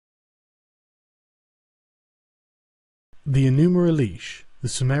The Enûma Elish, the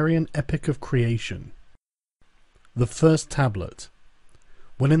Sumerian epic of creation. The first tablet.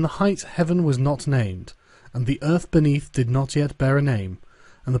 When in the height heaven was not named, and the earth beneath did not yet bear a name,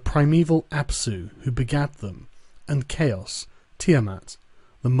 and the primeval Apsu, who begat them, and Chaos, Tiamat,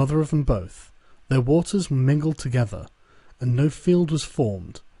 the mother of them both, their waters were mingled together, and no field was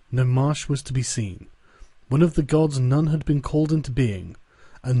formed, no marsh was to be seen. When of the gods none had been called into being,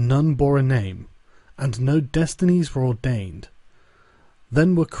 and none bore a name, and no destinies were ordained.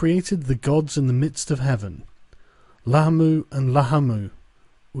 Then were created the gods in the midst of heaven. Lahamu and Lahamu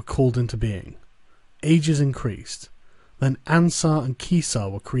were called into being. Ages increased. Then Ansar and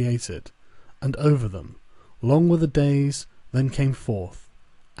Kisar were created, and over them, long were the days, then came forth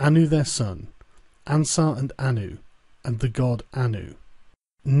Anu their son, Ansar and Anu, and the god Anu.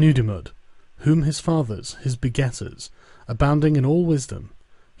 Nudimud, whom his fathers, his begetters, abounding in all wisdom,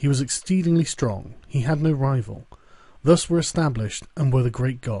 he was exceedingly strong, he had no rival. Thus were established, and were the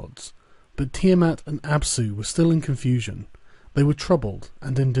great gods. But Tiamat and Apsu were still in confusion. They were troubled,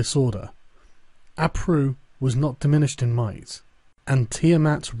 and in disorder. Apru was not diminished in might. And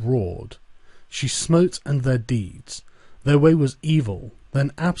Tiamat roared. She smote and their deeds. Their way was evil. Then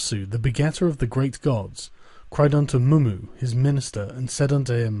Apsu, the begetter of the great gods, cried unto Mummu, his minister, and said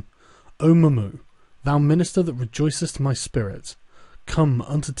unto him, O Mummu, thou minister that rejoicest my spirit, come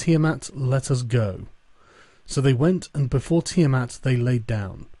unto Tiamat, let us go. So they went, and before Tiamat they laid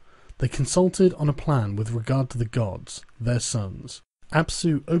down. They consulted on a plan with regard to the gods, their sons.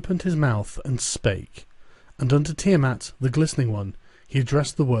 Apsu opened his mouth and spake, and unto Tiamat, the glistening one, he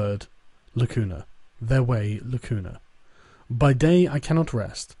addressed the word, Lacuna, their way, Lacuna. By day I cannot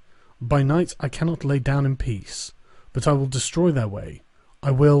rest, by night I cannot lay down in peace, but I will destroy their way,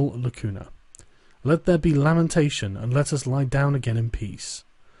 I will, Lacuna. Let there be lamentation, and let us lie down again in peace.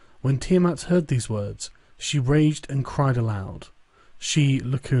 When Tiamat heard these words, she raged and cried aloud. She,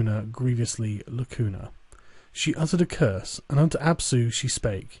 Lacuna, grievously Lacuna. She uttered a curse, and unto Apsu she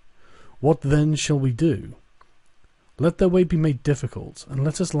spake, What then shall we do? Let their way be made difficult, and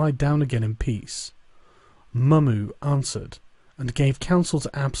let us lie down again in peace. Mummu answered, and gave counsel to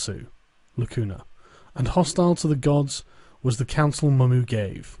Apsu, Lacuna, and hostile to the gods was the counsel Mummu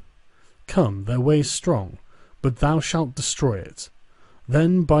gave. Come, their way is strong, but thou shalt destroy it.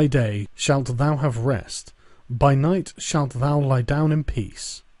 Then by day shalt thou have rest, by night shalt thou lie down in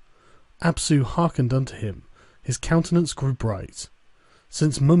peace. Apsu hearkened unto him, his countenance grew bright.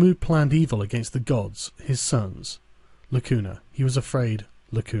 Since Mummu planned evil against the gods, his sons, Lacuna, he was afraid,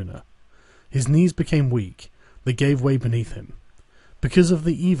 Lacuna. His knees became weak, they gave way beneath him. Because of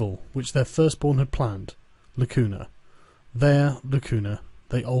the evil which their firstborn had planned, Lacuna. There, Lacuna,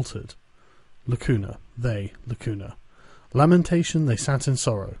 they altered. Lacuna, they, Lacuna. Lamentation they sat in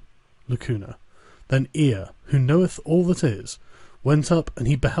sorrow, Lacuna. Then Ea, who knoweth all that is, went up, and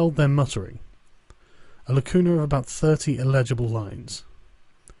he beheld their muttering. A lacuna of about 30 illegible lines.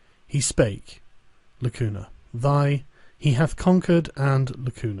 He spake, Lacuna, he hath conquered, and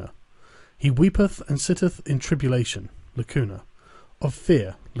Lacuna. He weepeth and sitteth in tribulation, Lacuna. Of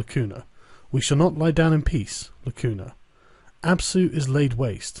fear, Lacuna. We shall not lie down in peace, Lacuna. Apsu is laid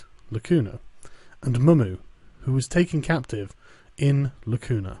waste, Lacuna. And Mummu, who was taken captive, in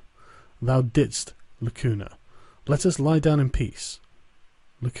Lacuna. Thou didst, Lacuna. Let us lie down in peace,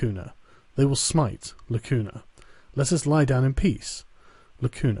 Lacuna. They will smite, Lacuna. Let us lie down in peace,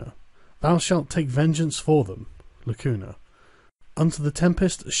 Lacuna. Thou shalt take vengeance for them, Lacuna. Unto the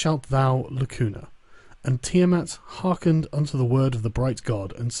tempest shalt thou, Lacuna. And Tiamat hearkened unto the word of the bright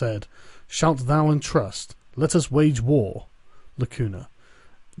god, and said, Shalt thou entrust? Let us wage war, Lacuna.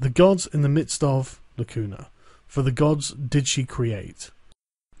 The gods in the midst of, Lacuna. For the gods did she create.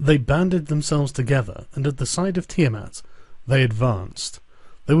 They banded themselves together, and at the sight of Tiamat they advanced.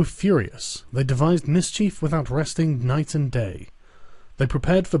 They were furious. They devised mischief without resting night and day. They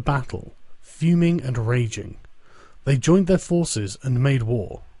prepared for battle, fuming and raging. They joined their forces and made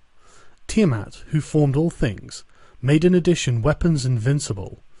war. Tiamat, who formed all things, made in addition weapons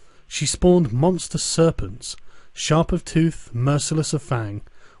invincible. She spawned monster serpents, sharp of tooth, merciless of fang.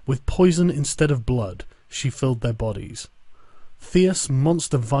 With poison instead of blood she filled their bodies. Fierce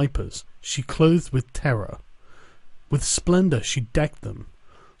monster vipers she clothed with terror. With splendour she decked them.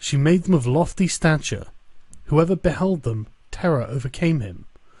 She made them of lofty stature. Whoever beheld them, terror overcame him.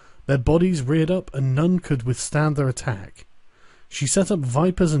 Their bodies reared up, and none could withstand their attack. She set up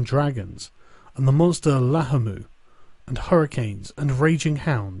vipers and dragons, and the monster Lahamu, and hurricanes, and raging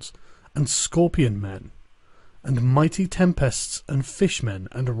hounds, and scorpion men, and mighty tempests, and fishmen,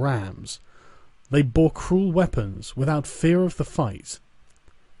 and rams. They bore cruel weapons, without fear of the fight.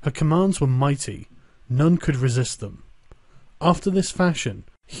 Her commands were mighty, none could resist them. After this fashion,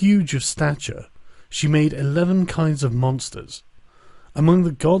 huge of stature, she made 11 kinds of monsters. Among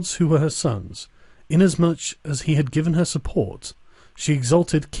the gods who were her sons, inasmuch as he had given her support, she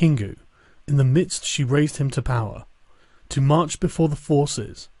exalted Kingu. In the midst she raised him to power, to march before the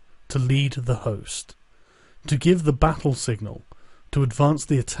forces, to lead the host, to give the battle signal, to advance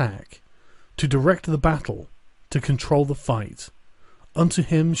the attack, to direct the battle, to control the fight. Unto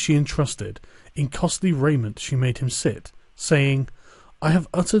him she entrusted, in costly raiment she made him sit, saying, I have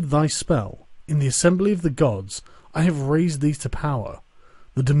uttered thy spell, in the assembly of the gods I have raised thee to power.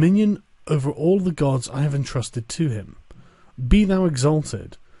 The dominion over all the gods I have entrusted to him. Be thou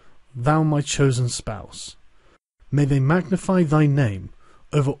exalted, thou my chosen spouse. May they magnify thy name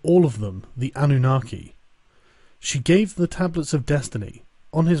over all of them, the Anunnaki. She gave the tablets of destiny,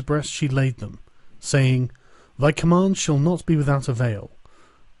 on his breast she laid them, saying, Thy command shall not be without avail,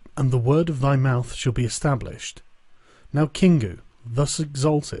 and the word of thy mouth shall be established. Now Kingu, thus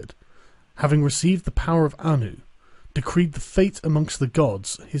exalted, having received the power of Anu, decreed the fate amongst the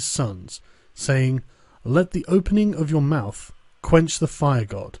gods, his sons, saying, Let the opening of your mouth quench the fire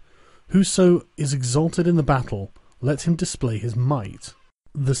god. Whoso is exalted in the battle, let him display his might.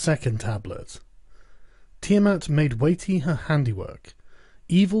 The second tablet. Tiamat made weighty her handiwork.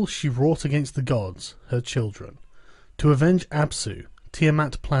 Evil she wrought against the gods, her children. To avenge Apsu,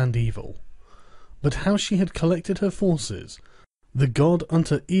 Tiamat planned evil. But how she had collected her forces, the god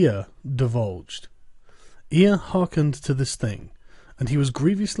unto Ea divulged. Ea hearkened to this thing, and he was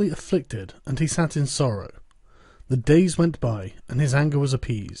grievously afflicted, and he sat in sorrow. The days went by, and his anger was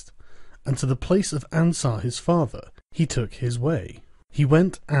appeased, and to the place of Ansar his father he took his way. He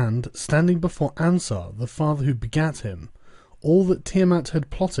went, and, standing before Ansar the father who begat him, all that Tiamat had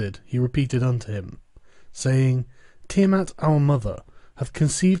plotted he repeated unto him, saying, Tiamat our mother hath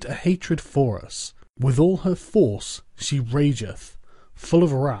conceived a hatred for us. With all her force she rageth, full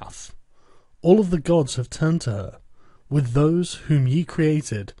of wrath. All of the gods have turned to her, with those whom ye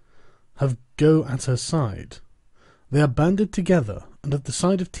created have go at her side. They are banded together, and at the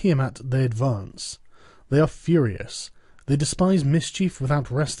side of Tiamat they advance. They are furious, they despise mischief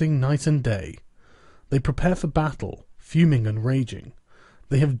without resting night and day. They prepare for battle, fuming and raging.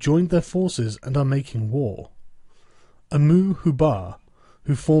 They have joined their forces and are making war. Amu Hubar,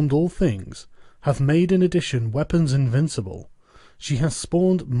 who formed all things, hath made in addition weapons invincible. She hath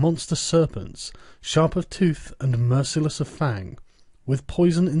spawned monster serpents, sharp of tooth and merciless of fang. With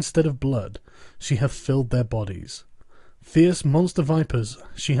poison instead of blood she hath filled their bodies. Fierce monster vipers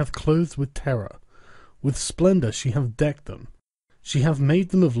she hath clothed with terror. With splendour she hath decked them. She hath made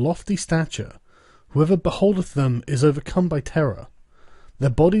them of lofty stature. Whoever beholdeth them is overcome by terror. Their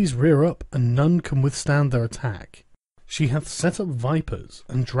bodies rear up, and none can withstand their attack. She hath set up vipers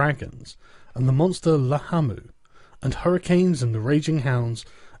and dragons, and the monster Lahamu, and hurricanes and the raging hounds,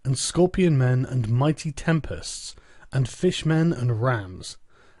 and scorpion men and mighty tempests, and fishmen and rams.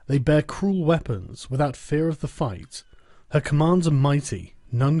 They bear cruel weapons, without fear of the fight. Her commands are mighty,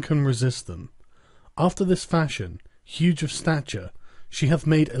 none can resist them. After this fashion, huge of stature, she hath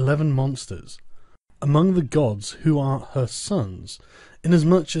made 11 monsters. Among the gods who are her sons,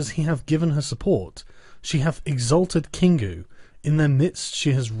 inasmuch as he hath given her support, she hath exalted Kingu. In their midst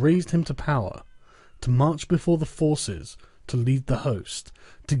she has raised him to power, to march before the forces, to lead the host,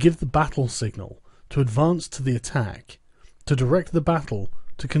 to give the battle signal, to advance to the attack, to direct the battle,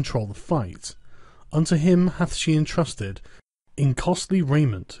 to control the fight. Unto him hath she entrusted, in costly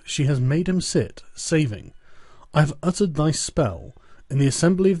raiment she has made him sit, saving, I have uttered thy spell, in the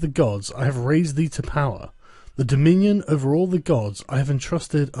assembly of the gods I have raised thee to power, the dominion over all the gods I have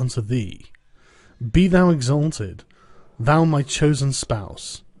entrusted unto thee. Be thou exalted, thou my chosen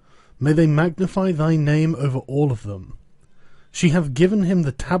spouse. May they magnify thy name over all of them. She hath given him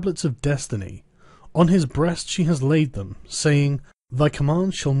the tablets of destiny. On his breast she has laid them, saying, Thy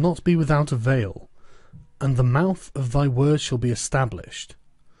command shall not be without avail, and the mouth of thy word shall be established.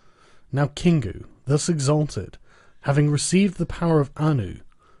 Now Kingu, thus exalted, having received the power of Anu,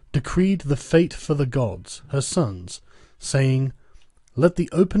 decreed the fate for the gods, her sons, saying, Let the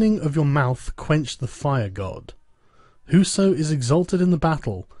opening of your mouth quench the fire god. Whoso is exalted in the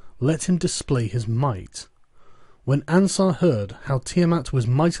battle, let him display his might. When Ansar heard how Tiamat was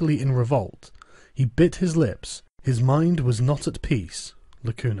mightily in revolt, he bit his lips, his mind was not at peace.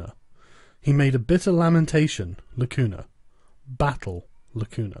 Lacuna. He made a bitter lamentation. Lacuna. Battle.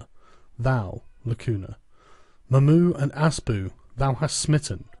 Lacuna. Thou. Lacuna. Mamu and Aspu thou hast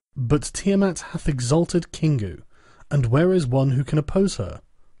smitten, but Tiamat hath exalted Kingu, and where is one who can oppose her?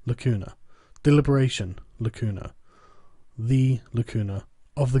 Lacuna. Deliberation. Lacuna. The Lacuna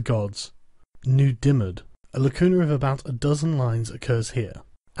of the gods. Nu Dimud A lacuna of about a dozen lines occurs here.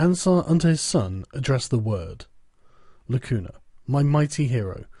 Ansar unto his son addressed the word. Lacuna. My mighty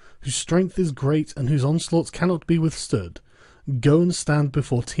hero, whose strength is great and whose onslaughts cannot be withstood, go and stand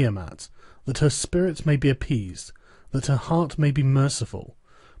before Tiamat, that her spirit may be appeased, that her heart may be merciful.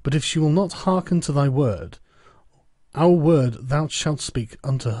 But if she will not hearken to thy word, our word thou shalt speak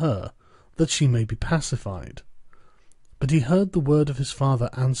unto her, that she may be pacified. But he heard the word of his father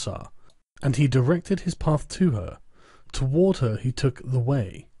Ansar, and he directed his path to her. Toward her he took the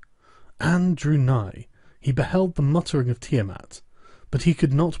way. An drew nigh. He beheld the muttering of Tiamat, but he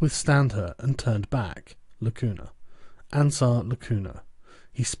could not withstand her, and turned back. Lacuna. Ansar lacuna.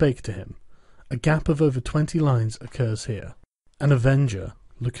 He spake to him. A gap of over 20 lines occurs here. An avenger.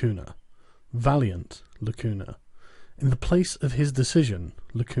 Lacuna. Valiant. Lacuna. In the place of his decision.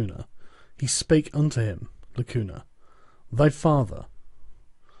 Lacuna. He spake unto him. Lacuna. Thy father.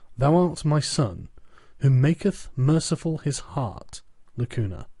 Thou art my son, who maketh merciful his heart.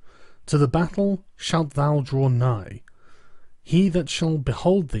 Lacuna. To the battle shalt thou draw nigh. He that shall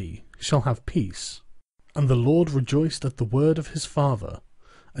behold thee shall have peace. And the Lord rejoiced at the word of his father,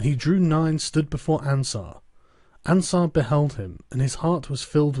 and he drew nigh and stood before Ansar. Ansar beheld him, and his heart was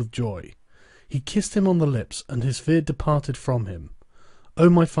filled with joy. He kissed him on the lips, and his fear departed from him. O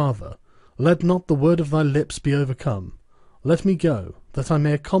my father, let not the word of thy lips be overcome. Let me go, that I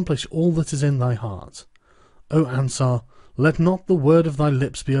may accomplish all that is in thy heart. O Ansar, let not the word of thy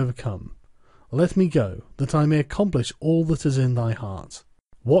lips be overcome. Let me go, that I may accomplish all that is in thy heart.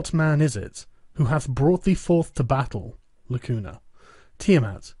 What man is it who hath brought thee forth to battle? Lacuna.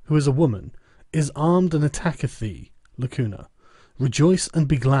 Tiamat, who is a woman, is armed and attacketh thee. Lacuna. Rejoice and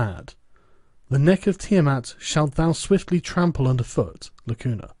be glad. The neck of Tiamat shalt thou swiftly trample under foot.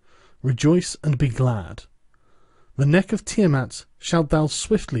 Lacuna. Rejoice and be glad. The neck of Tiamat shalt thou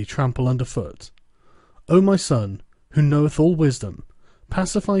swiftly trample under foot. O my son, who knoweth all wisdom,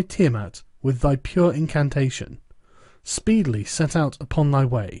 pacify Tiamat with thy pure incantation. Speedily set out upon thy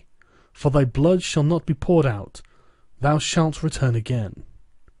way, for thy blood shall not be poured out. Thou shalt return again.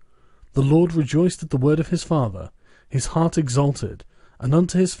 The Lord rejoiced at the word of his father, his heart exalted, and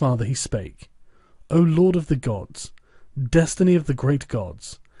unto his father he spake. O Lord of the gods, destiny of the great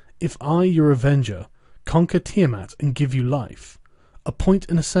gods, if I, your avenger, conquer Tiamat and give you life, appoint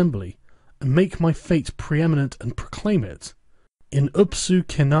an assembly, and make my fate preeminent and proclaim it. In Upsu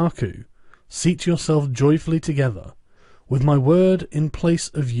Kenaku, seat yourselves joyfully together. With my word in place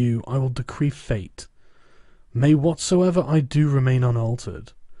of you I will decree fate. May whatsoever I do remain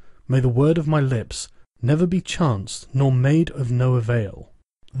unaltered. May the word of my lips never be chanced, nor made of no avail.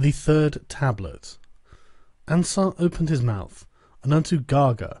 The third tablet. Ansar opened his mouth, and unto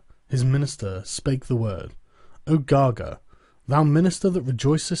Gaga, his minister, spake the word. O Gaga, thou minister that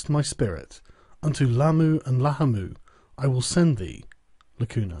rejoicest my spirit, unto Lamu and Lahamu I will send thee.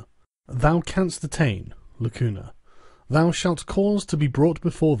 Lacuna. Thou canst attain. Lacuna. Thou shalt cause to be brought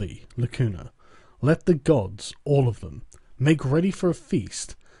before thee. Lacuna. Let the gods, all of them, make ready for a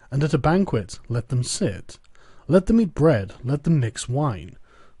feast, and at a banquet let them sit. Let them eat bread, let them mix wine,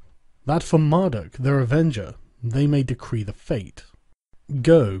 that for Marduk their avenger they may decree the fate.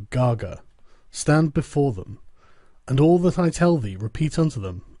 Go, Gaga, stand before them, and all that I tell thee repeat unto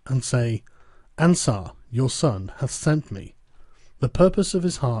them, and say, Ansar, your son, hath sent me. The purpose of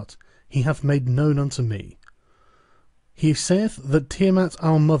his heart he hath made known unto me. He saith that Tiamat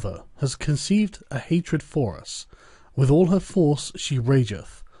our mother has conceived a hatred for us. With all her force she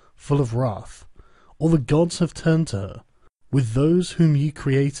rageth, full of wrath. All the gods have turned to her. With those whom ye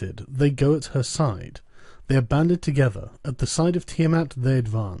created they go at her side. They are banded together. At the side of Tiamat they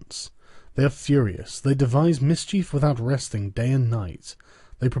advance. They are furious. They devise mischief without resting day and night.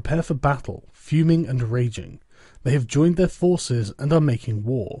 They prepare for battle, fuming and raging. They have joined their forces and are making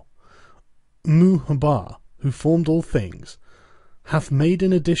war. Muhabah, who formed all things, hath made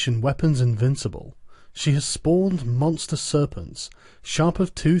in addition weapons invincible. She has spawned monster serpents, sharp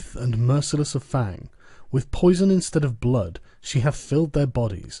of tooth and merciless of fang. With poison instead of blood she hath filled their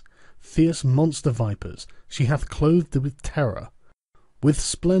bodies. Fierce monster vipers she hath clothed with terror. With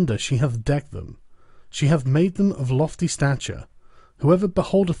splendour she hath decked them. She hath made them of lofty stature. Whoever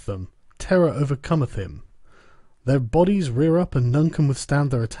beholdeth them, terror overcometh him. Their bodies rear up, and none can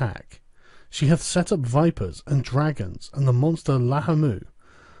withstand their attack. She hath set up vipers and dragons, and the monster Lahamu,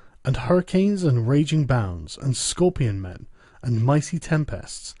 and hurricanes and raging bounds, and scorpion men, and mighty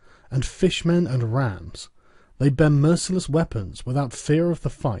tempests, and fishmen and rams. They bear merciless weapons, without fear of the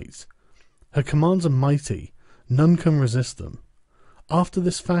fight. Her commands are mighty, none can resist them. After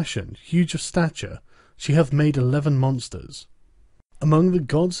this fashion, huge of stature, she hath made 11 monsters. Among the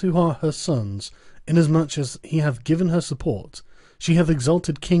gods who are her sons inasmuch as he hath given her support, she hath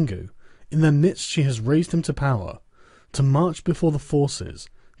exalted Kingu, in their midst she has raised him to power, to march before the forces,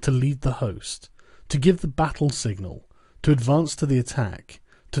 to lead the host, to give the battle signal, to advance to the attack,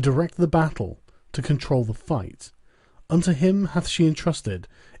 to direct the battle, to control the fight. Unto him hath she entrusted,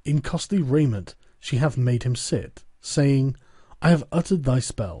 in costly raiment she hath made him sit, saying, I have uttered thy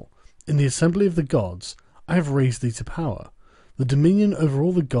spell, in the assembly of the gods I have raised thee to power. The dominion over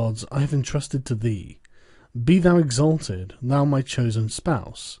all the gods I have entrusted to thee. Be thou exalted, thou my chosen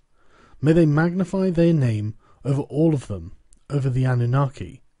spouse. May they magnify their name over all of them, over the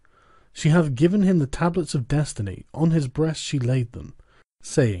Anunnaki. She hath given him the tablets of destiny, on his breast she laid them,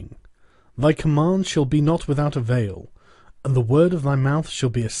 saying, Thy command shall be not without avail, and the word of thy mouth shall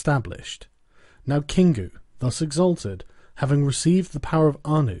be established. Now Kingu, thus exalted, having received the power of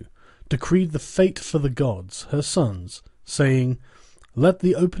Anu, decreed the fate for the gods, her sons, saying, Let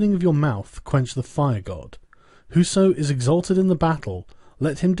the opening of your mouth quench the fire god. Whoso is exalted in the battle,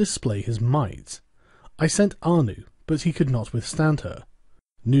 let him display his might. I sent Anu, but he could not withstand her.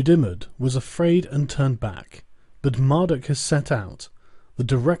 Nudimud was afraid and turned back, but Marduk has set out, the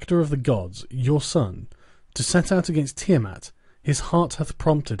director of the gods, your son, to set out against Tiamat. His heart hath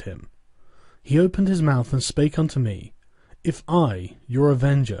prompted him. He opened his mouth and spake unto me, If I, your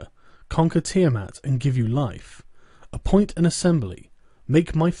avenger, conquer Tiamat and give you life, appoint an assembly,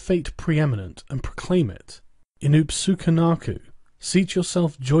 make my fate preeminent, and proclaim it. Inupsukanaku, seat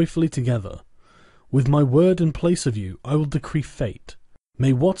yourself joyfully together. With my word in place of you I will decree fate.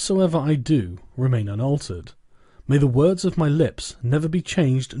 May whatsoever I do remain unaltered. May the words of my lips never be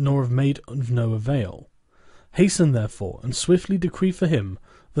changed nor have made of no avail. Hasten therefore, and swiftly decree for him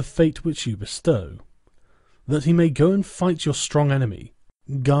the fate which you bestow, that he may go and fight your strong enemy.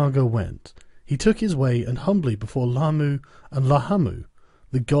 Garga went. He took his way, and humbly before Lamu and Lahamu,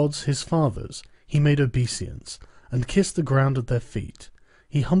 the gods his fathers, he made obeisance, and kissed the ground at their feet.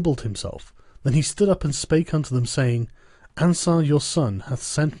 He humbled himself. Then he stood up and spake unto them, saying, Ansar your son hath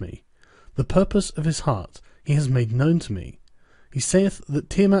sent me. The purpose of his heart he has made known to me. He saith that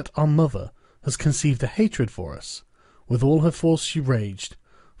Tiamat our mother has conceived a hatred for us. With all her force she raged,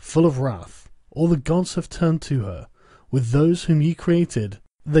 full of wrath. All the gods have turned to her. With those whom ye created,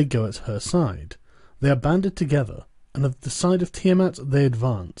 they go at her side. They are banded together, and at the side of Tiamat they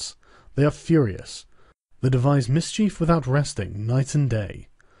advance. They are furious. They devise mischief without resting, night and day.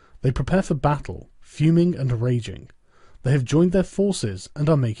 They prepare for battle, fuming and raging. They have joined their forces, and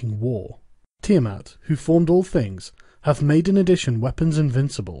are making war. Tiamat, who formed all things, hath made in addition weapons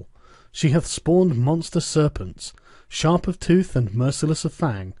invincible. She hath spawned monster serpents, sharp of tooth and merciless of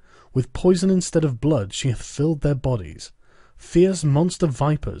fang. With poison instead of blood she hath filled their bodies. Fierce monster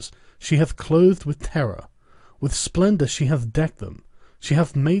vipers she hath clothed with terror. With splendour she hath decked them. She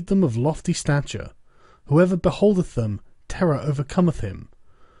hath made them of lofty stature. Whoever beholdeth them, terror overcometh him.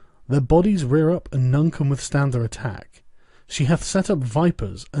 Their bodies rear up, and none can withstand their attack. She hath set up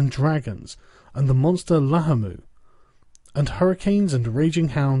vipers and dragons, and the monster Lahamu, and hurricanes and raging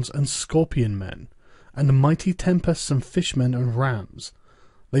hounds and scorpion men, and mighty tempests and fishmen and rams.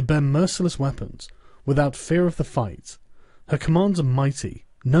 They bear merciless weapons, without fear of the fight. Her commands are mighty,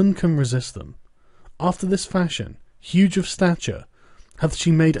 none can resist them. After this fashion, huge of stature, hath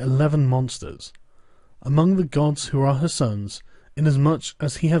she made 11 monsters. Among the gods who are her sons, inasmuch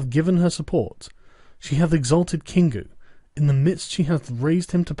as he hath given her support, she hath exalted Kingu, in the midst she hath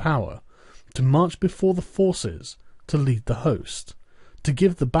raised him to power, to march before the forces, to lead the host, to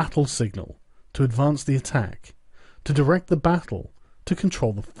give the battle signal, to advance the attack, to direct the battle, to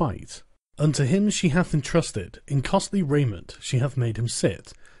control the fight. Unto him she hath entrusted, in costly raiment she hath made him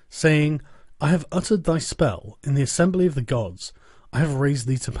sit, saying, I have uttered thy spell, in the assembly of the gods I have raised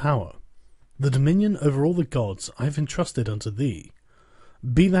thee to power. The dominion over all the gods I have entrusted unto thee.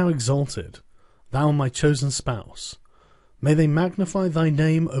 Be thou exalted, thou my chosen spouse. May they magnify thy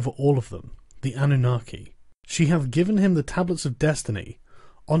name over all of them, the Anunnaki. She hath given him the tablets of destiny,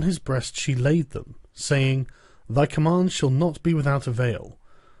 on his breast she laid them, saying, Thy command shall not be without avail,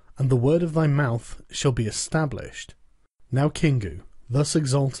 and the word of thy mouth shall be established. Now Kingu, thus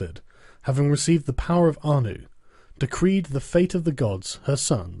exalted, having received the power of Anu, decreed the fate of the gods, her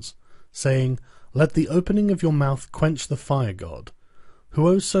sons, saying, Let the opening of your mouth quench the fire god.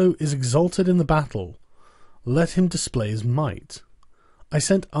 Whoso is exalted in the battle, let him display his might. I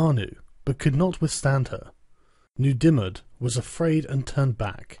sent Anu, but could not withstand her. Nudimud was afraid and turned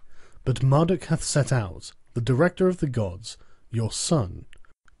back, but Marduk hath set out, the director of the gods, your son.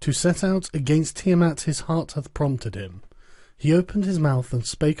 To set out against Tiamat his heart hath prompted him. He opened his mouth and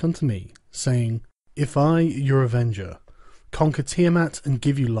spake unto me, saying, If I, your avenger, conquer Tiamat and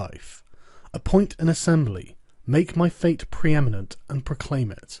give you life, Appoint an assembly, make my fate preeminent, and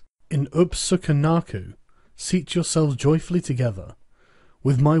proclaim it. In Upsukanaku, seat yourselves joyfully together.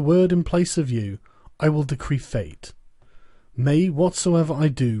 With my word in place of you, I will decree fate. May whatsoever I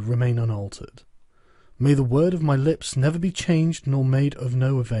do remain unaltered. May the word of my lips never be changed nor made of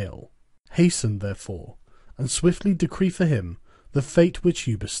no avail. Hasten, therefore, and swiftly decree for him the fate which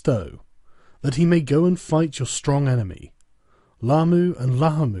you bestow, that he may go and fight your strong enemy. Lamu and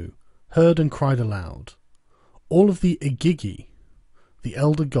Lahamu heard and cried aloud. All of the Igigi, the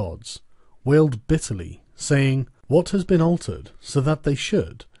elder gods, wailed bitterly, saying, "What has been altered, so that they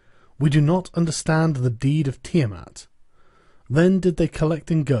should? We do not understand the deed of Tiamat." Then did they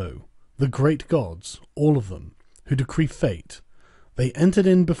collect and go, the great gods, all of them, who decree fate. They entered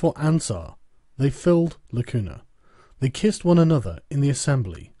in before Ansar. They filled Lacuna. They kissed one another in the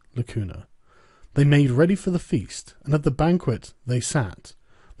assembly, Lacuna. They made ready for the feast, and at the banquet they sat.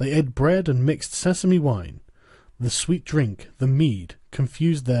 They ate bread and mixed sesame wine. The sweet drink, the mead,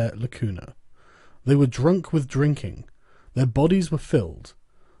 confused their Lacuna. They were drunk with drinking. Their bodies were filled.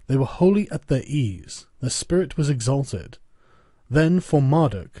 They were wholly at their ease. Their spirit was exalted. Then for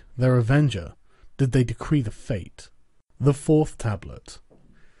Marduk, their avenger, did they decree the fate. The fourth tablet.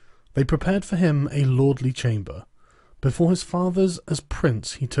 They prepared for him a lordly chamber. Before his fathers as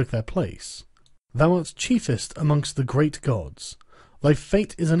prince he took their place. Thou art chiefest amongst the great gods. Thy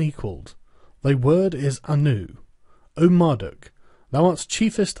fate is unequalled. Thy word is Anu. O Marduk, thou art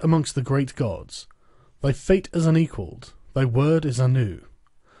chiefest amongst the great gods. Thy fate is unequalled. Thy word is Anu.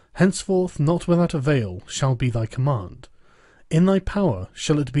 Henceforth not without avail shall be thy command. In thy power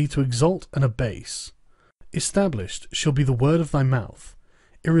shall it be to exalt and abase. Established shall be the word of thy mouth.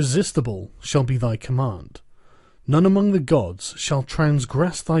 Irresistible shall be thy command. None among the gods shall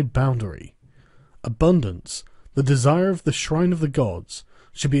transgress thy boundary. Abundance, the desire of the shrine of the gods,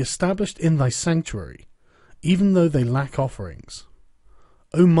 shall be established in thy sanctuary, even though they lack offerings.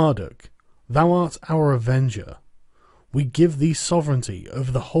 O Marduk, thou art our avenger. We give thee sovereignty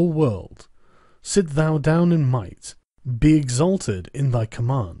over the whole world. Sit thou down in might. Be exalted in thy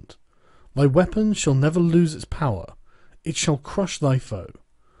command. Thy weapon shall never lose its power. It shall crush thy foe.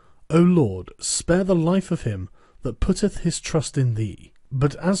 O Lord, spare the life of him that putteth his trust in thee.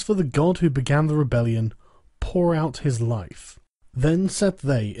 But as for the god who began the rebellion, pour out his life. Then set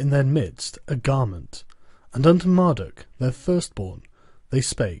they in their midst a garment, and unto Marduk, their firstborn, they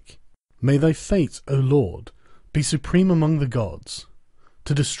spake, May thy fate, O Lord, be supreme among the gods,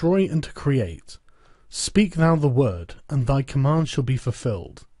 to destroy and to create. Speak thou the word, and thy command shall be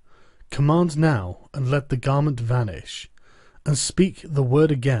fulfilled. Command now, and let the garment vanish, and speak the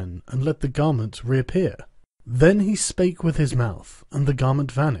word again, and let the garment reappear. Then he spake with his mouth, and the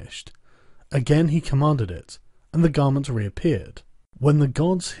garment vanished. Again he commanded it, and the garment reappeared. When the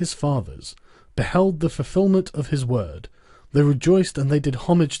gods his fathers beheld the fulfilment of his word, they rejoiced and they did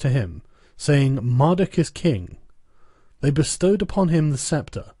homage to him, saying, Marduk is king. They bestowed upon him the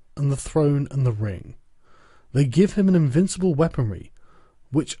sceptre, and the throne, and the ring. They give him an invincible weaponry,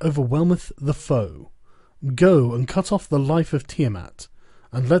 which overwhelmeth the foe. Go and cut off the life of Tiamat,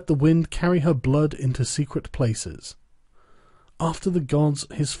 and let the wind carry her blood into secret places. After the gods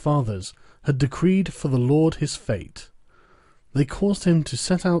his fathers had decreed for the Lord his fate, they caused him to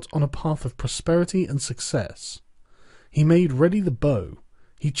set out on a path of prosperity and success. He made ready the bow,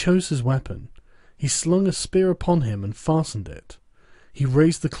 he chose his weapon, he slung a spear upon him and fastened it. He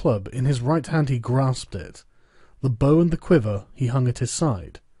raised the club, in his right hand he grasped it. The bow and the quiver he hung at his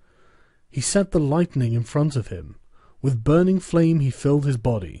side. He set the lightning in front of him. With burning flame he filled his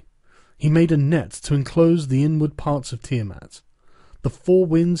body. He made a net to enclose the inward parts of Tiamat. The four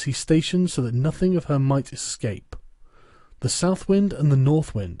winds he stationed so that nothing of her might escape. The south wind and the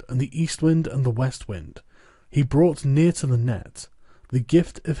north wind, and the east wind and the west wind, he brought near to the net, the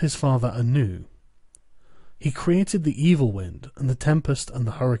gift of his father Anu. He created the evil wind, and the tempest, and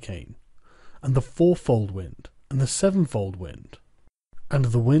the hurricane, and the fourfold wind, and the sevenfold wind, and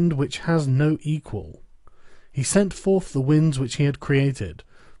the wind which has no equal. He sent forth the winds which he had created,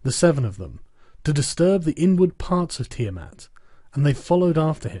 the seven of them, to disturb the inward parts of Tiamat, and they followed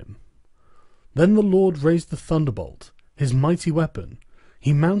after him. Then the Lord raised the thunderbolt, his mighty weapon.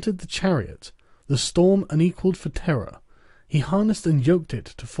 He mounted the chariot, the storm unequalled for terror. He harnessed and yoked it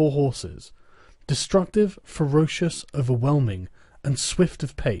to 4 horses, destructive, ferocious, overwhelming, and swift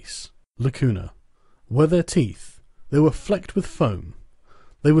of pace. Lacuna. Were their teeth. They were flecked with foam.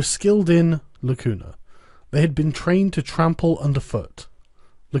 They were skilled in Lacuna. They had been trained to trample underfoot.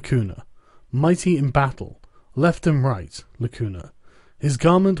 Lacuna. Mighty in battle, left and right. Lacuna. His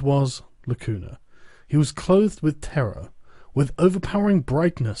garment was Lacuna. He was clothed with terror. With overpowering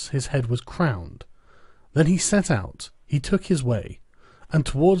brightness his head was crowned. Then he set out, he took his way, and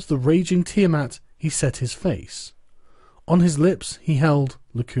towards the raging Tiamat he set his face. On his lips he held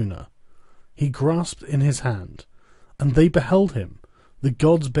Lacuna. He grasped in his hand, and they beheld him, the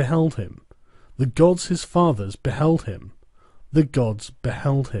gods beheld him, the gods his fathers beheld him, the gods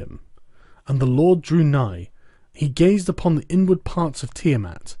beheld him. And the Lord drew nigh, he gazed upon the inward parts of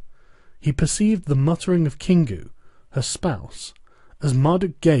Tiamat. He perceived the muttering of Kingu, her spouse. As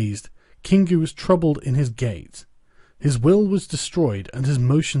Marduk gazed, Kingu was troubled in his gait. His will was destroyed, and his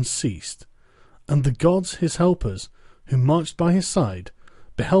motion ceased. And the gods, his helpers, who marched by his side,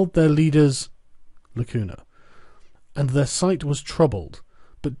 beheld their leaders, Lacuna, and their sight was troubled.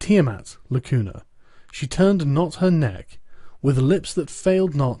 But Tiamat, Lacuna, she turned not her neck, with lips that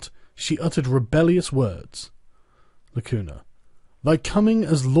failed not, she uttered rebellious words. Lacuna, thy coming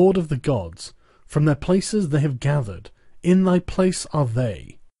as lord of the gods, from their places they have gathered, in thy place are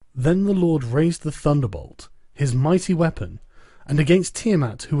they. Then the Lord raised the thunderbolt, his mighty weapon, and against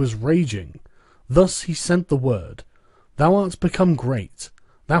Tiamat who was raging, thus he sent the word, Thou art become great,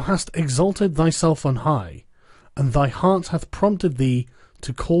 thou hast exalted thyself on high, and thy heart hath prompted thee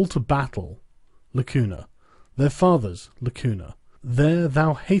to call to battle. Lacuna, their fathers, Lacuna, there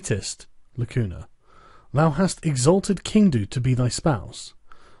thou hatest, Lacuna. Thou hast exalted Kingu to be thy spouse.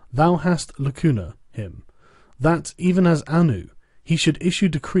 Thou hast, Lacuna, him, that, even as Anu, he should issue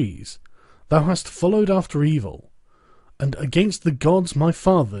decrees. Thou hast followed after evil, and against the gods my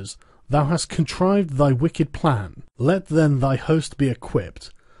fathers thou hast contrived thy wicked plan. Let then thy host be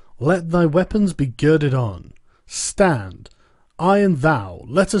equipped, let thy weapons be girded on. Stand, I and thou,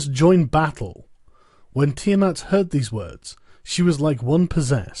 let us join battle. When Tiamat heard these words, she was like one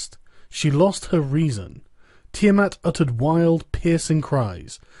possessed. She lost her reason. Tiamat uttered wild, piercing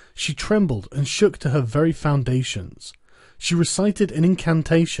cries. She trembled and shook to her very foundations. She recited an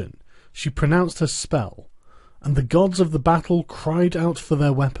incantation. She pronounced her spell. And the gods of the battle cried out for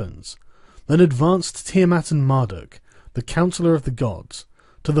their weapons. Then advanced Tiamat and Marduk, the counsellor of the gods.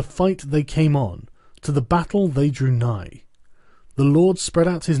 To the fight they came on. To the battle they drew nigh. The Lord spread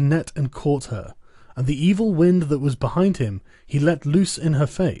out his net and caught her, and the evil wind that was behind him he let loose in her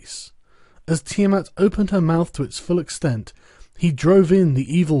face. As Tiamat opened her mouth to its full extent, he drove in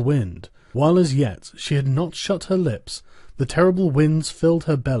the evil wind. While as yet she had not shut her lips, the terrible winds filled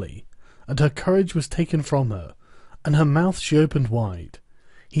her belly, and her courage was taken from her, and her mouth she opened wide.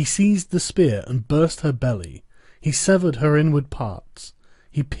 He seized the spear and burst her belly. He severed her inward parts.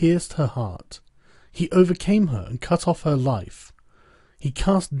 He pierced her heart. He overcame her and cut off her life. He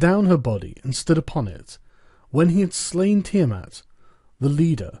cast down her body and stood upon it. When he had slain Tiamat, the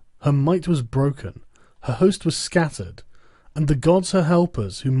leader, her might was broken, her host was scattered, and the gods her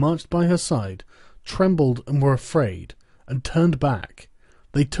helpers, who marched by her side, trembled and were afraid, and turned back.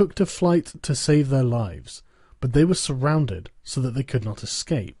 They took to flight to save their lives, but they were surrounded so that they could not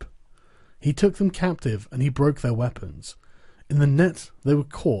escape. He took them captive, and he broke their weapons. In the net they were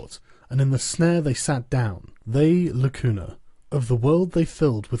caught, and in the snare they sat down. They, Lacuna, of the world they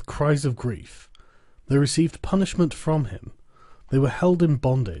filled with cries of grief. They received punishment from him. They were held in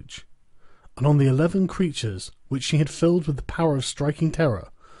bondage. And on the 11 creatures which she had filled with the power of striking terror,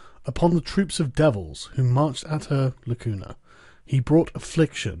 upon the troops of devils who marched at her, Lacuna, he brought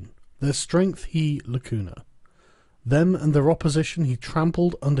affliction. Their strength he, Lacuna. Them and their opposition he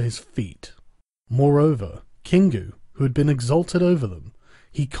trampled under his feet. Moreover, Kingu, who had been exalted over them,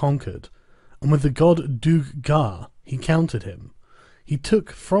 he conquered, and with the god Dug-Gar he counted him. He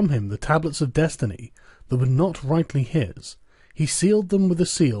took from him the tablets of destiny that were not rightly his. He sealed them with a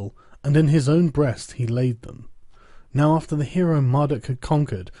seal, and in his own breast he laid them. Now after the hero Marduk had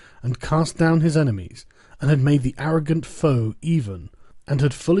conquered, and cast down his enemies, and had made the arrogant foe even, and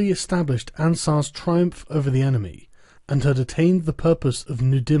had fully established Ansar's triumph over the enemy, and had attained the purpose of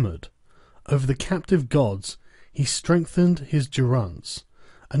Nudimud, over the captive gods he strengthened his durance,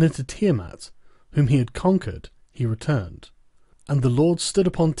 and into Tiamat, whom he had conquered, he returned. And the Lord stood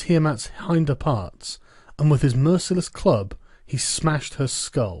upon Tiamat's hinder parts, and with his merciless club he smashed her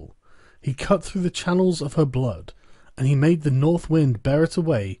skull. He cut through the channels of her blood, and he made the north wind bear it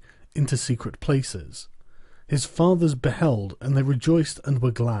away into secret places. His fathers beheld, and they rejoiced and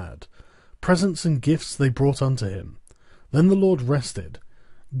were glad. Presents and gifts they brought unto him. Then the Lord rested,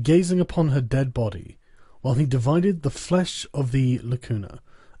 gazing upon her dead body, while he divided the flesh of the Lacuna,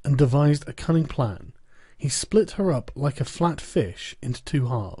 and devised a cunning plan. He split her up like a flat fish into 2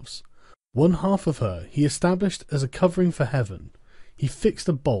 halves. One half of her he established as a covering for heaven. He fixed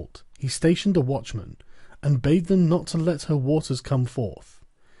a bolt, he stationed a watchman, and bade them not to let her waters come forth.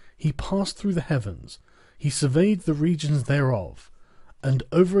 He passed through the heavens. he surveyed the regions thereof, and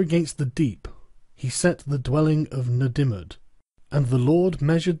over against the deep he set the dwelling of Nudimud. And the Lord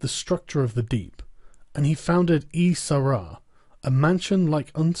measured the structure of the deep, and he founded Sarah, a mansion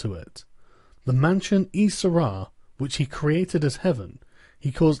like unto it. The mansion Sarah, which he created as heaven,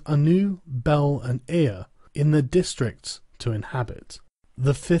 he caused Anu, Bel, and Ea in their districts to inhabit.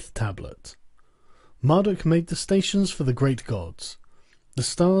 The fifth tablet. Marduk made the stations for the great gods. The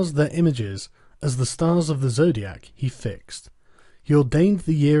stars, their images, as the stars of the zodiac, he fixed. He ordained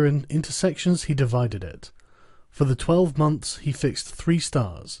the year, and into sections he divided it. For the 12 months he fixed 3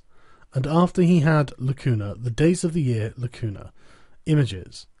 stars, and after he had Lacuna, the days of the year Lacuna,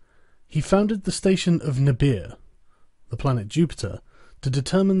 images. He founded the station of Nibiru, the planet Jupiter, to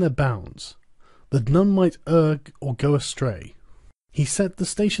determine their bounds, that none might err or go astray. He set the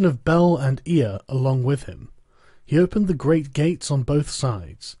station of Bel and Ea along with him. He opened the great gates on both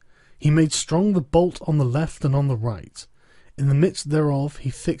sides. He made strong the bolt on the left and on the right. In the midst thereof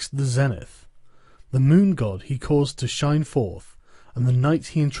he fixed the zenith. The moon god he caused to shine forth, and the night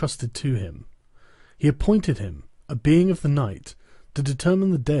he entrusted to him. He appointed him, a being of the night, to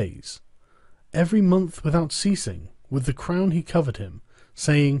determine the days. Every month without ceasing, with the crown he covered him,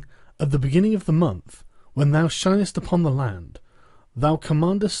 saying, At the beginning of the month, when thou shinest upon the land, thou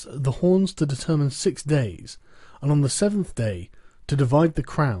commandest the horns to determine 6 days, and on the 7th day to divide the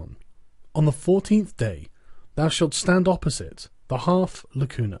crown. On the 14th day thou shalt stand opposite, the half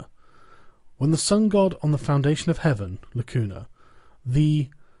Lacuna. When the sun god on the foundation of heaven, Lacuna, thee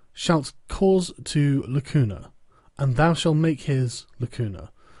shalt cause to Lacuna, and thou shalt make his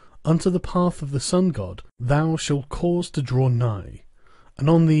Lacuna. Unto the path of the sun god thou shalt cause to draw nigh, and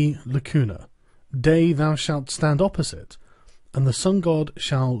on the Lacuna day thou shalt stand opposite, and the sun god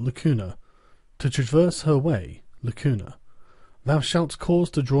shall Lacuna, to traverse her way, Lacuna. Thou shalt cause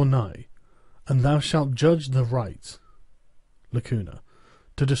to draw nigh, and thou shalt judge the right, Lacuna,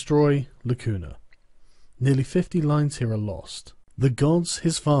 to destroy Lacuna. Nearly 50 lines here are lost. The gods,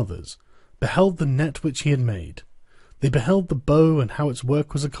 his fathers, beheld the net which he had made. They beheld the bow and how its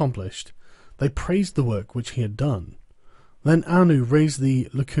work was accomplished. They praised the work which he had done. Then Anu raised the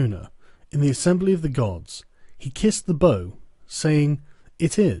Lacuna in the assembly of the gods. He kissed the bow, saying,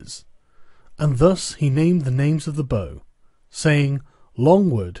 It is. And thus he named the names of the bow, saying,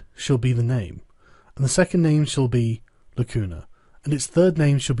 Longwood shall be the name, and the second name shall be Lacuna, and its third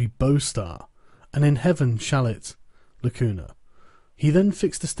name shall be Bowstar, and in heaven shall it Lacuna. He then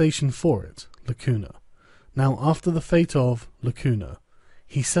fixed a station for it, Lacuna. Now after the fate of Lacuna,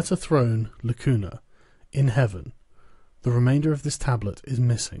 he set a throne, Lacuna, in heaven. The remainder of this tablet is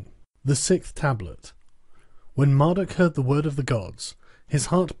missing. The sixth tablet. When Marduk heard the word of the gods, his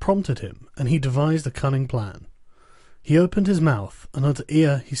heart prompted him, and he devised a cunning plan. He opened his mouth, and unto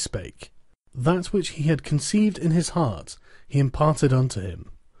Ea he spake. That which he had conceived in his heart he imparted unto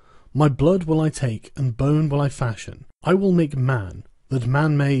him. My blood will I take, and bone will I fashion. I will make man, that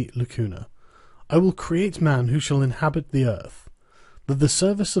man may Lacuna. I will create man who shall inhabit the earth, that the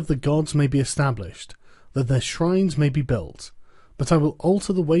service of the gods may be established, that their shrines may be built. But I will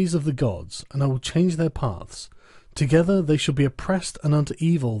alter the ways of the gods, and I will change their paths. Together they shall be oppressed, and unto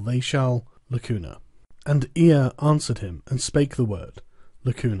evil they shall Lacuna. And Ea answered him, and spake the word,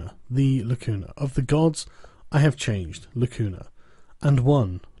 Lacuna, the Lacuna, of the gods I have changed, Lacuna, and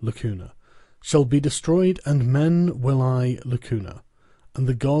one, Lacuna, shall be destroyed, and men will I, Lacuna, and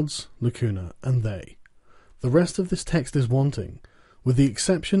the gods, Lacuna, and they. The rest of this text is wanting, with the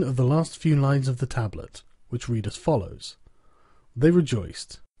exception of the last few lines of the tablet, which read as follows. They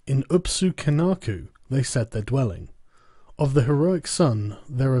rejoiced. In Upsu Kenaku they set their dwelling. Of the heroic son,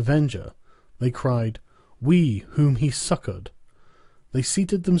 their avenger, they cried, We whom he succoured. They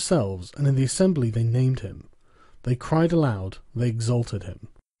seated themselves, and in the assembly they named him. They cried aloud, they exalted him.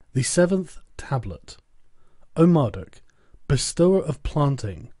 The seventh tablet. O Marduk, bestower of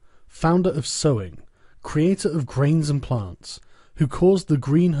planting, founder of sowing, creator of grains and plants, who caused the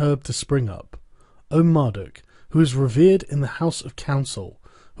green herb to spring up. O Marduk, who is revered in the house of counsel,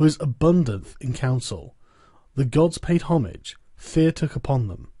 who is abundant in counsel. The gods paid homage, fear took upon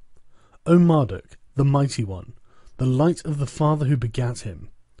them. O Marduk, the mighty one, the light of the Father who begat him,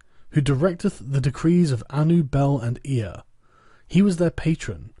 who directeth the decrees of Anu, Bel, and Ea. He was their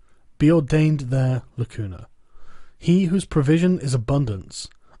patron, be ordained their Lacuna. He whose provision is abundance,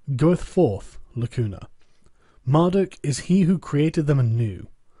 goeth forth Lacuna. Marduk is he who created them anew.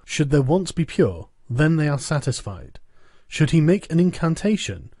 Should their wants be pure, then they are satisfied. Should he make an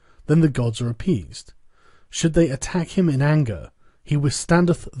incantation, then the gods are appeased. Should they attack him in anger, he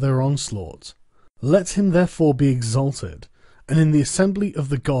withstandeth their onslaught. Let him therefore be exalted, and in the assembly of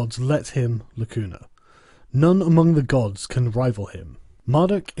the gods let him Lacuna. None among the gods can rival him.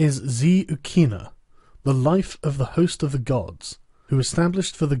 Marduk is Ze Ukina, the life of the host of the gods, who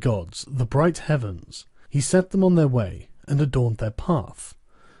established for the gods the bright heavens. He set them on their way, and adorned their path.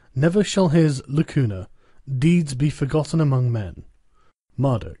 Never shall his, Lacuna, deeds be forgotten among men.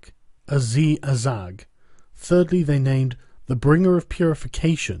 Marduk, Ze Azag. Thirdly they named the bringer of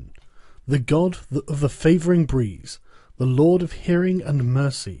purification, the god of the favouring breeze, the lord of hearing and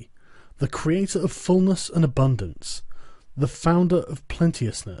mercy, the creator of fullness and abundance, the founder of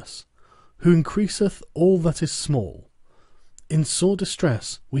plenteousness, who increaseth all that is small. In sore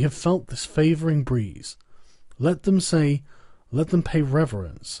distress we have felt this favouring breeze. Let them say, let them pay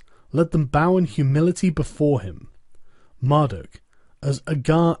reverence, let them bow in humility before him. Marduk, as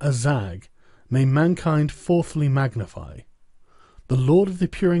Agar Azag, may mankind fourthly magnify. The lord of the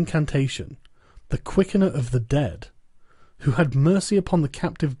pure incantation, the quickener of the dead, who had mercy upon the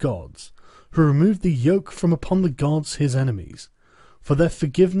captive gods, who removed the yoke from upon the gods his enemies. For their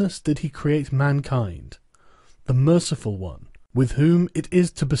forgiveness did he create mankind, the merciful one, with whom it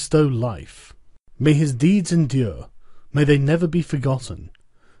is to bestow life. May his deeds endure, may they never be forgotten,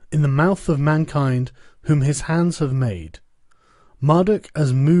 in the mouth of mankind whom his hands have made. Marduk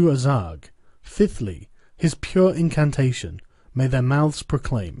as Mu Azag, fifthly, his pure incantation, may their mouths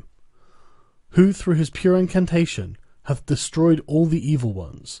proclaim, who through his pure incantation hath destroyed all the evil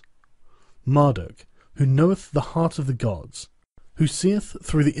ones. Marduk, who knoweth the heart of the gods, who seeth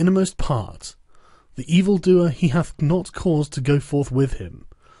through the innermost part, the evildoer he hath not caused to go forth with him,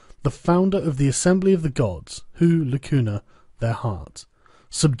 the founder of the assembly of the gods, who, Lacuna, their heart,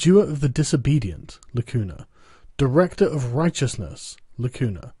 subduer of the disobedient, Lacuna, director of righteousness,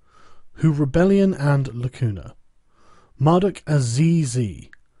 Lacuna, who rebellion and Lacuna. Marduk as ZZ,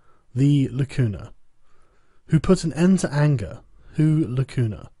 the Lacuna, who put an end to anger, who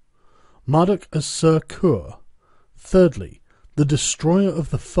Lacuna. Marduk as Sir Kur, thirdly, the destroyer of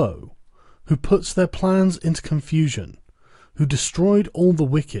the foe, who puts their plans into confusion, who destroyed all the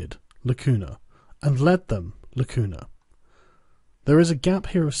wicked, Lacuna, and led them, Lacuna. There is a gap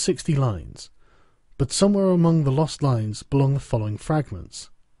here of 60 lines, but somewhere among the lost lines belong the following fragments.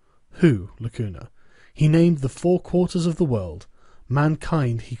 Who, Lacuna, he named the 4 quarters of the world,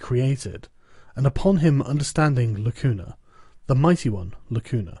 mankind he created, and upon him understanding, Lacuna, the mighty one,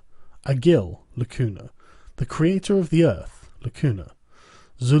 Lacuna, Agil, Lacuna, the creator of the earth, Lacuna,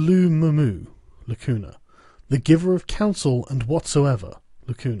 Zulu Mumu, Lacuna, the giver of counsel and whatsoever,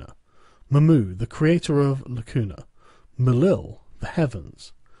 Lacuna, Mumu, the creator of Lacuna, Melil, the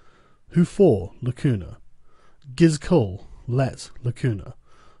heavens, who for, Lacuna, Gizkul, let, Lacuna,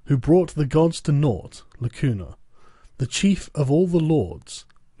 who brought the gods to naught, Lacuna, the chief of all the lords,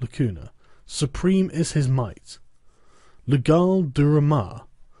 Lacuna, supreme is his might, Lugal Durama,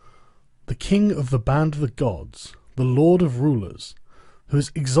 the king of the band of the gods, the lord of rulers, who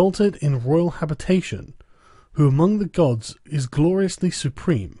is exalted in royal habitation, who among the gods is gloriously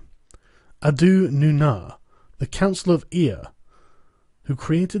supreme, Adu Nuna, the counsellor of Ea, who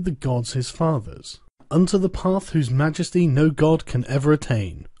created the gods his fathers, unto the path whose majesty no god can ever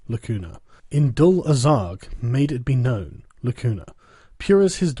attain, Lacuna, in Dul Azag made it be known, Lacuna, pure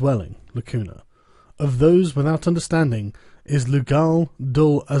is his dwelling, Lacuna, of those without understanding is Lugal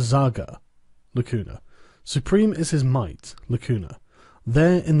Dul Azaga, Lacuna, supreme is his might, Lacuna,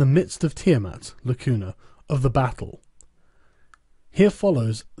 there in the midst of Tiamat, Lacuna, of the battle. Here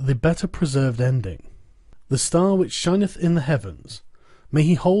follows the better preserved ending. The star which shineth in the heavens, may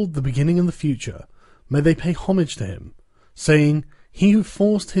he hold the beginning and the future, may they pay homage to him, saying, he who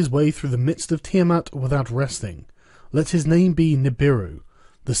forced his way through the midst of Tiamat without resting, let his name be Nibiru,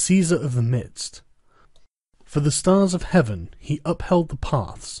 the Caesar of the midst. For the stars of heaven he upheld the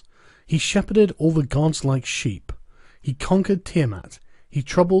paths, he shepherded all the gods like sheep, he conquered Tiamat, he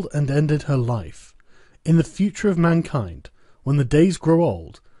troubled and ended her life. In the future of mankind, when the days grow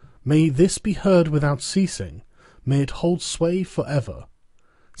old, may this be heard without ceasing, may it hold sway for ever.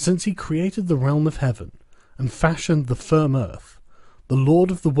 Since he created the realm of heaven, and fashioned the firm earth, the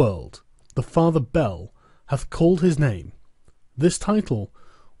Lord of the world, the Father Bel, hath called his name. This title,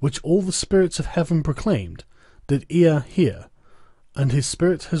 which all the spirits of heaven proclaimed, did Ea hear, and his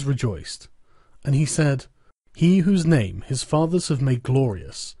spirit has rejoiced. And he said, he whose name his fathers have made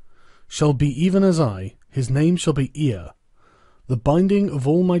glorious, shall be even as I, his name shall be Ea. The binding of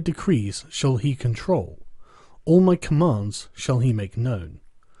all my decrees shall he control, all my commands shall he make known.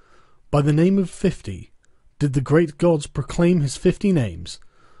 By the name of 50 did the great gods proclaim his 50 names,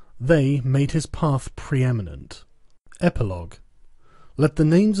 they made his path preeminent. Epilogue. Let the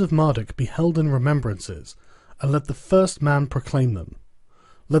names of Marduk be held in remembrances, and let the first man proclaim them.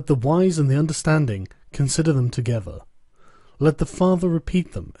 Let the wise and the understanding consider them together. Let the father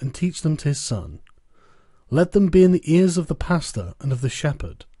repeat them and teach them to his son. Let them be in the ears of the pastor and of the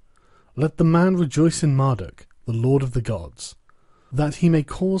shepherd. Let the man rejoice in Marduk, the Lord of the gods, that he may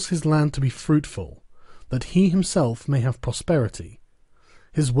cause his land to be fruitful, that he himself may have prosperity.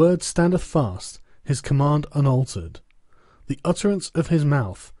 His word standeth fast, his command unaltered. The utterance of his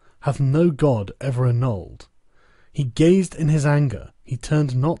mouth hath no God ever annulled. He gazed in his anger, he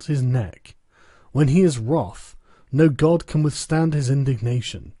turned not his neck. When he is wroth, no God can withstand his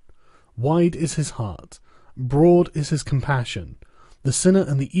indignation. Wide is his heart, broad is his compassion. The sinner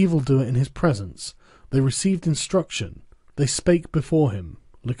and the evildoer in his presence, they received instruction, they spake before him,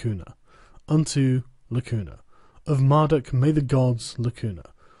 unto, of Marduk may the gods,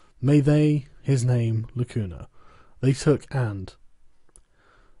 may they, his name, they took and.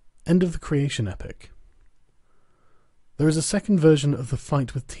 End of the creation epic. There is a second version of the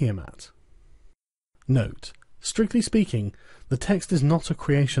fight with Tiamat. Note, strictly speaking, the text is not a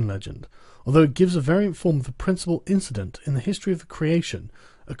creation legend, although it gives a variant form of the principal incident in the history of the creation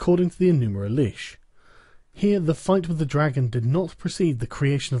according to the Enûma Elish. Here the fight with the dragon did not precede the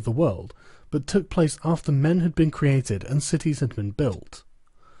creation of the world, but took place after men had been created and cities had been built.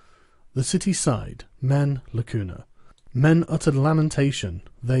 The city sighed, men, men uttered lamentation,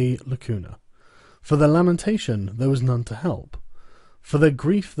 they, For their lamentation there was none to help. For their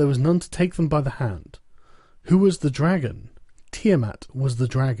grief there was none to take them by the hand. Who was the dragon? Tiamat was the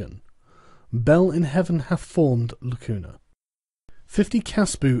dragon. Bel in heaven hath formed 50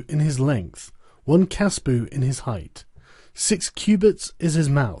 caspu in his length, 1 caspu in his height. 6 cubits is his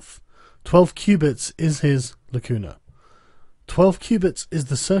mouth, 12 cubits is his 12 cubits is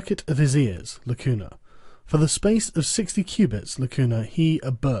the circuit of his ears, For the space of 60 cubits, he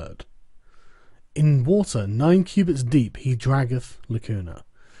a bird. In water 9 cubits deep he draggeth,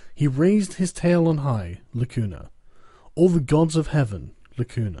 He raised his tail on high, All the gods of heaven,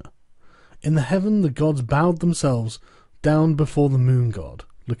 In the heaven the gods bowed themselves down before the moon god,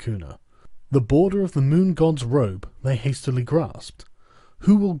 The border of the moon god's robe they hastily grasped.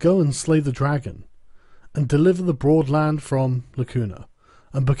 Who will go and slay the dragon, and deliver the broad land from,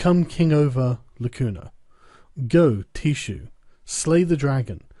 and become king over, Go, Tishu, slay the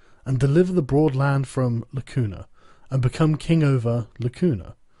dragon, and deliver the broad land from, and become king over,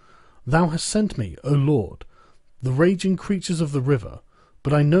 Thou hast sent me, O Lord, the raging creatures of the river,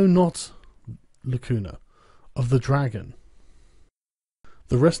 but I know not, of the dragon.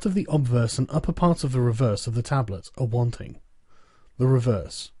 The rest of the obverse and upper parts of the reverse of the tablet are wanting. The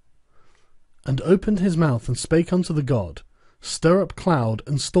reverse. And opened his mouth and spake unto the god, Stir up cloud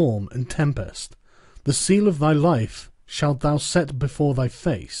and storm and tempest. The seal of thy life shalt thou set before thy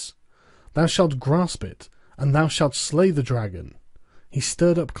face. Thou shalt grasp it, and thou shalt slay the dragon. He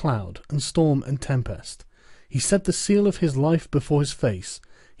stirred up cloud and storm and tempest. He set the seal of his life before his face.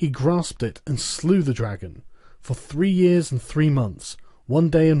 He grasped it and slew the dragon. For 3 years and 3 months, 1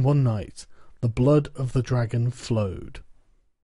 day and 1 night, the blood of the dragon flowed.